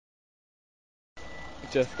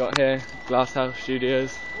Just got here, Glasshouse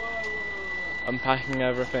Studios, unpacking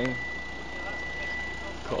everything.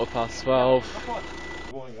 12:15.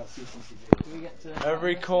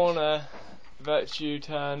 Every corner that you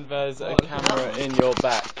turn, there's a camera in your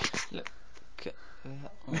back. Look at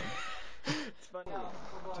that one. It's funny. I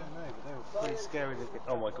don't know, but they were pretty scary looking.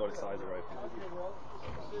 Oh my god, its eyes are open.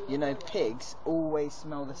 You know, pigs always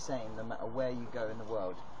smell the same no matter where you go in the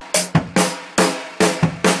world.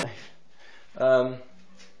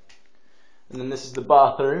 And then this is the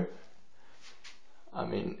bathroom. I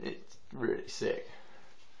mean, it's really sick.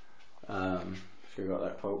 So we got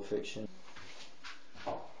that Pulp Fiction.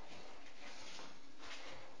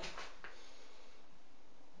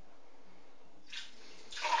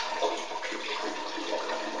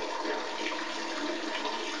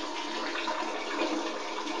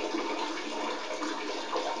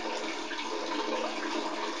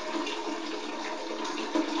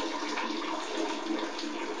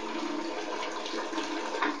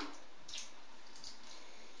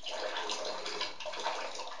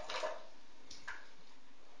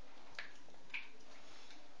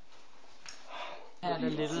 Had a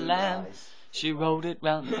little lamb, she rolled it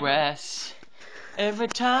round the grass. Every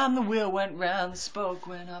time the wheel went round, the smoke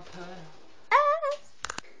went up her.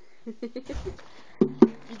 You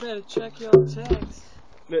better check your text.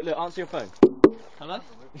 Look, answer your phone. Hello?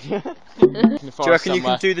 Do you reckon you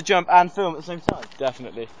can do the jump and film at the same time?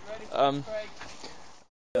 Definitely. Most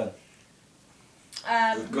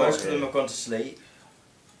of them have gone to sleep.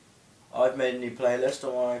 I've made a new playlist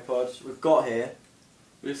on my iPod. We've got here.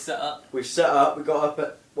 We've set up. We've set up. We got up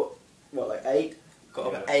at what like 8? Got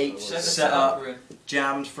up at 8. Set up.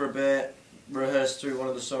 Jammed for a bit. Rehearsed through one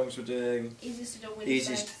of the songs we're doing. Easiest to do windy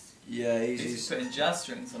place. Yeah, He's Easy's. putting jazz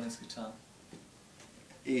strings on his guitar.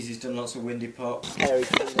 Easy's done lots of windy pop.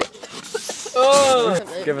 Oh!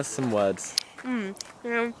 Give us some words.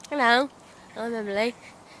 Hello, I'm Emily.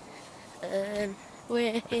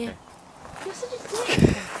 We're here. You're such a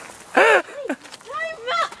dick.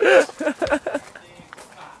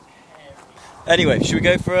 Anyway, should we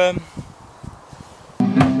go for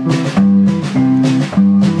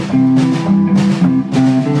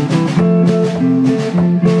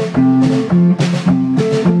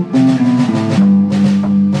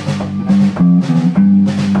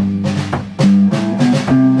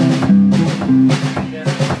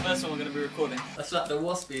First one we're going to be recording. That's like the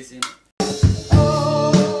Waspies in.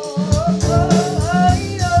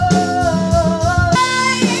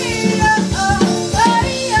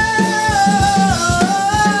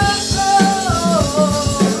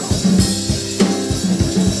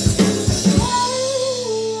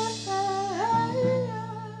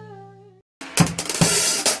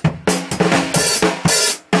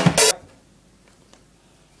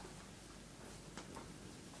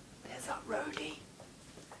 There's that roadie.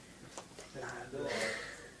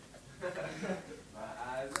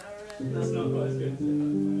 That's not quite as good.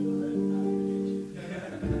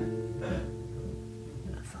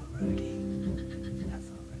 That's our roadie. That's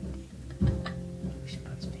our roadie. We should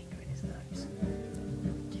put his finger in his nose.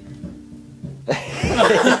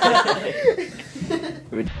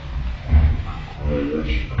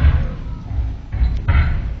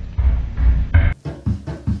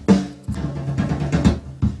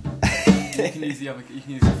 You can use the other. You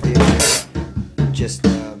can use the. Just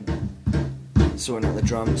sorting out the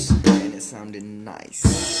drums and it sounded nice.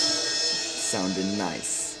 Sounded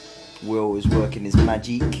nice. Will was working his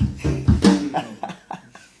magic.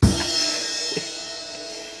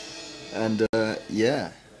 And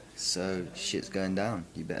yeah, so shit's going down.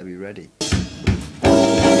 You better be ready.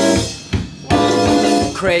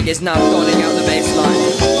 Craig is now going out the bass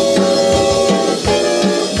line.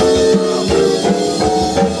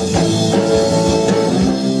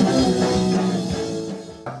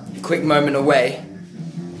 Quick moment away.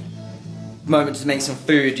 Moment to make some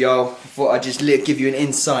food, y'all. I thought I'd just give you an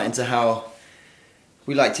insight into how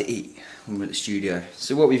we like to eat when we're at the studio.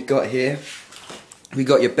 So what we've got here, we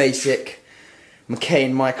got your basic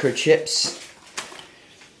McCain microchips,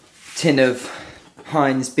 tin of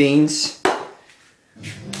Heinz beans,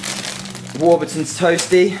 Warburton's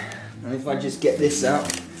toasty, and if I just get this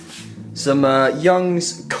out, some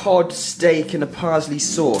Young's cod steak and a parsley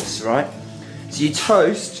sauce, right? So you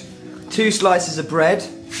toast 2 slices of bread,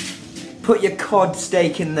 put your cod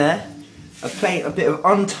steak in there, a bit of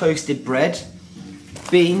untoasted bread,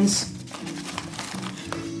 beans.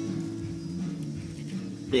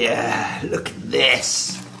 Yeah, look at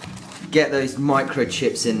this. Get those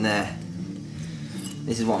microchips in there.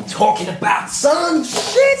 This is what I'm talking about, son!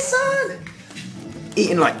 Shit, son!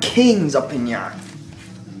 Eating like kings up in here.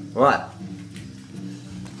 Right.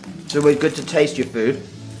 It's always good to taste your food.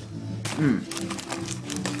 And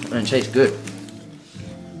it tastes good.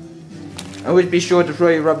 Always be sure to throw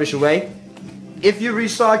your rubbish away. If you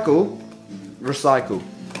recycle, recycle.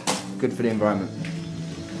 Good for the environment.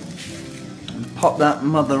 And pop that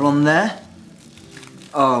mother on there.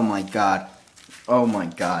 Oh my god. Oh my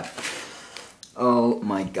god. Oh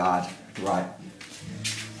my god. Right.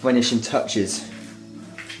 Finishing touches.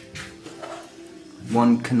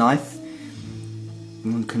 One knife.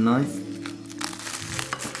 One knife.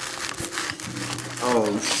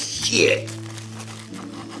 Oh shit.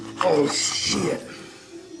 Oh shit.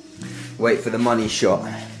 Wait for the money shot.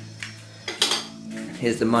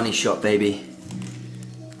 Here's the money shot, baby.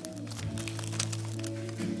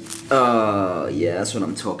 Oh yeah, that's what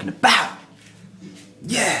I'm talking about.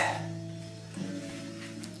 Yeah.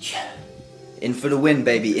 Yeah. In for the win,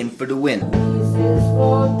 baby. In for the win.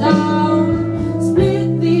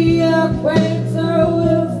 Split the equator,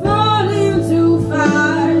 we're falling too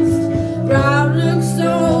fast. Ground looks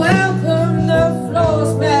so welcome, the floor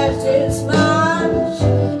smashes smash.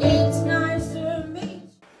 It's nice to meet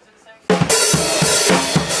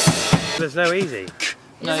you. There's no easy.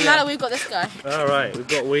 It doesn't matter, we've got this guy. Alright, we've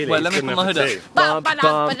got wheelies. Wait, let me Good put my enough hood for up. two. Bum, bum,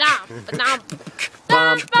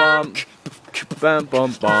 bum,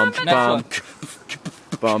 bum, bum, bum,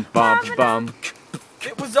 bum, bum, bum.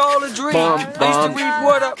 It was all a dream. I used to read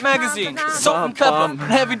Word Up magazine, Salt and Pepper, and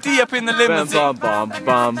Heavy D up in the limousine. Bum, bum,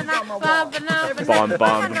 bum, bum,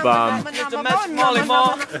 bum, bum. Used to match Molly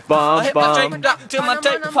Moore. I Bum, hit my bum, Drake duck till my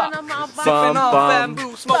tape pop. bum, Sipping on bum,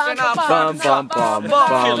 bamboo, smoking out bum, bum, bum, Bomb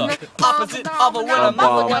bum. killer, opposite of a winner.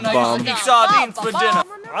 Bum, When I bum, used to eat sardines for dinner.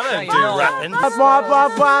 I don't do rapping.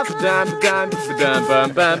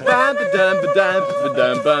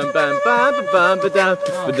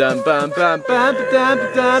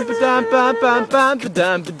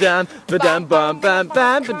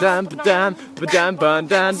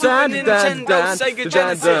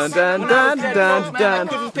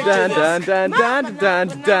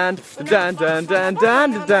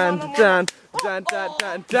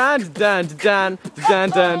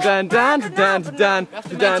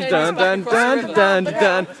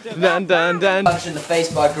 Punched in the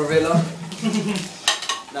face by gorilla.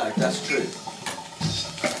 No, that's true.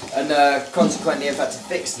 And consequently, I've had to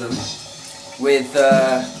fix them with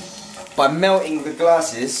by melting the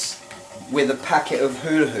glasses with a packet of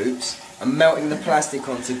hula hoops and melting the plastic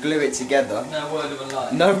on to glue it together. No word of a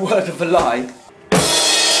lie. No word of a lie.